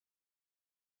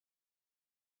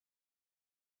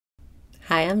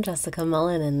Hi, I'm Jessica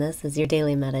Mullen, and this is your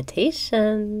daily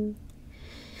meditation.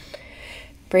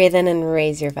 Breathe in and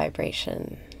raise your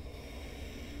vibration.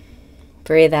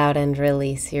 Breathe out and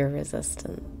release your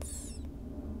resistance.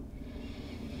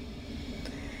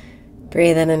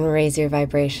 Breathe in and raise your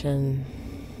vibration.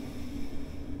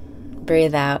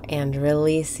 Breathe out and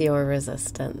release your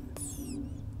resistance.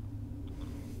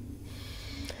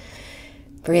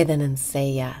 Breathe in and say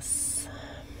yes.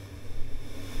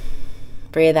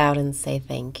 Breathe out and say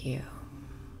thank you.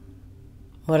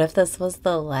 What if this was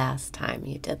the last time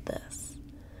you did this?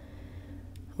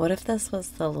 What if this was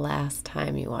the last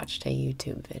time you watched a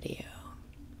YouTube video?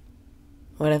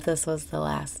 What if this was the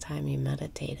last time you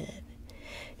meditated?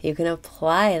 You can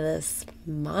apply this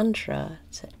mantra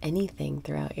to anything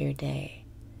throughout your day.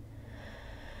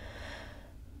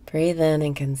 Breathe in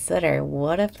and consider,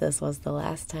 what if this was the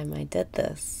last time I did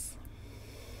this?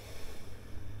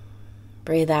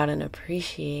 Breathe out and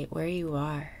appreciate where you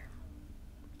are.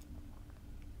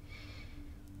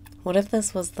 What if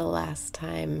this was the last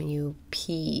time you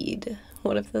peed?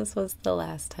 What if this was the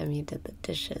last time you did the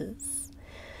dishes?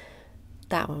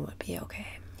 That one would be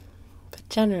okay. But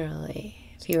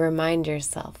generally, if you remind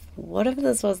yourself, what if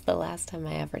this was the last time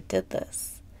I ever did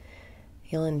this?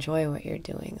 You'll enjoy what you're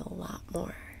doing a lot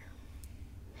more.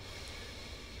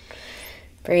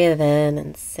 Breathe in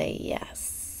and say yes.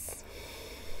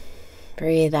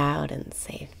 Breathe out and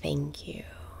say thank you.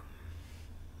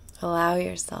 Allow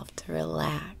yourself to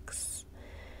relax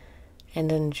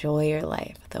and enjoy your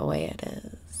life the way it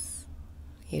is.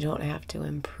 You don't have to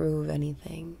improve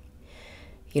anything.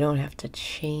 You don't have to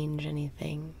change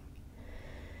anything.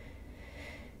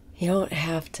 You don't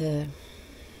have to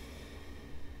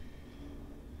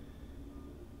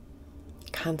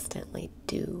constantly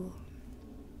do.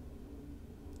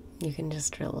 You can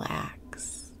just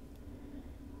relax.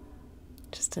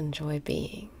 Just enjoy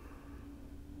being.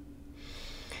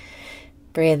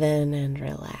 Breathe in and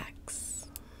relax.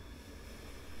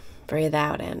 Breathe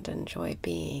out and enjoy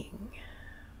being.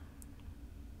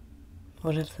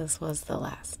 What if this was the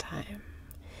last time?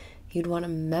 You'd want to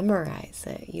memorize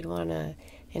it. You'd want to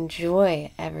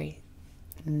enjoy every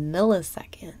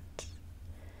millisecond.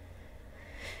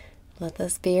 Let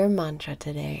this be your mantra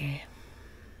today.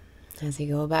 As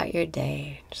you go about your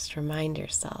day, just remind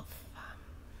yourself,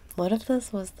 what if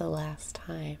this was the last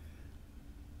time?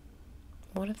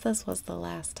 What if this was the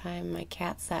last time my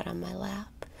cat sat on my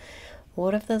lap?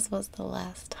 What if this was the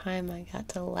last time I got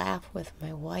to laugh with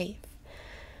my wife?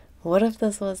 What if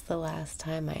this was the last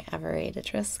time I ever ate a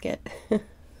Triscuit?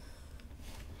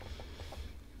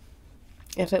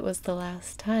 If it was the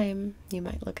last time, you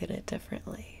might look at it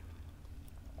differently.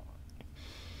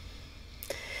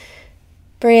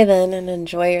 Breathe in and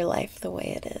enjoy your life the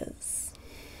way it is.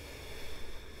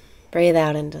 Breathe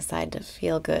out and decide to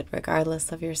feel good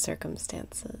regardless of your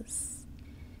circumstances.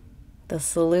 The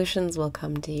solutions will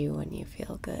come to you when you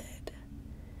feel good.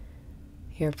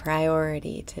 Your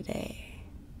priority today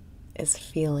is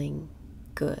feeling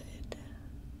good.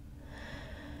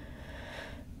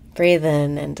 Breathe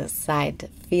in and decide to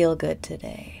feel good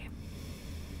today.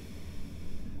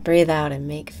 Breathe out and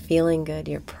make feeling good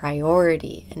your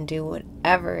priority and do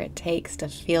whatever it takes to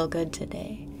feel good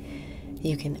today.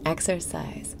 You can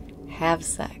exercise, have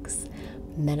sex,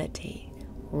 meditate,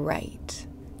 write,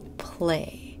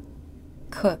 play,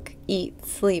 cook, eat,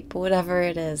 sleep, whatever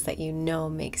it is that you know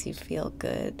makes you feel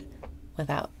good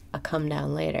without a come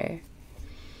down later.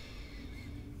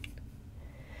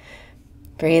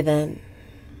 Breathe in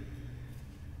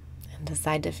and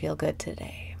decide to feel good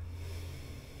today.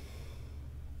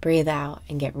 Breathe out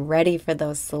and get ready for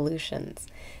those solutions,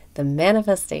 the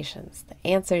manifestations, the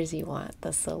answers you want,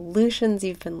 the solutions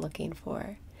you've been looking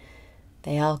for.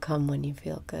 They all come when you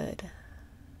feel good.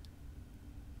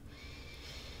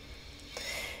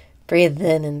 Breathe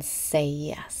in and say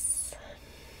yes.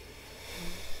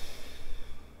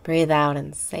 Breathe out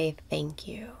and say thank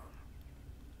you.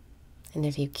 And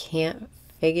if you can't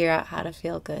figure out how to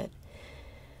feel good,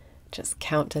 just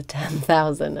count to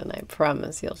 10,000 and I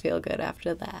promise you'll feel good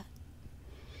after that.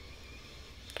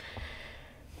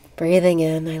 Breathing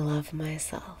in, I love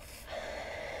myself.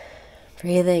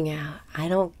 Breathing out, I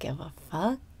don't give a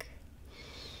fuck.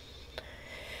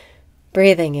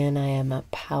 Breathing in, I am a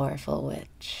powerful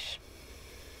witch.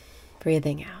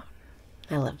 Breathing out,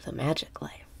 I live the magic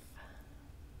life.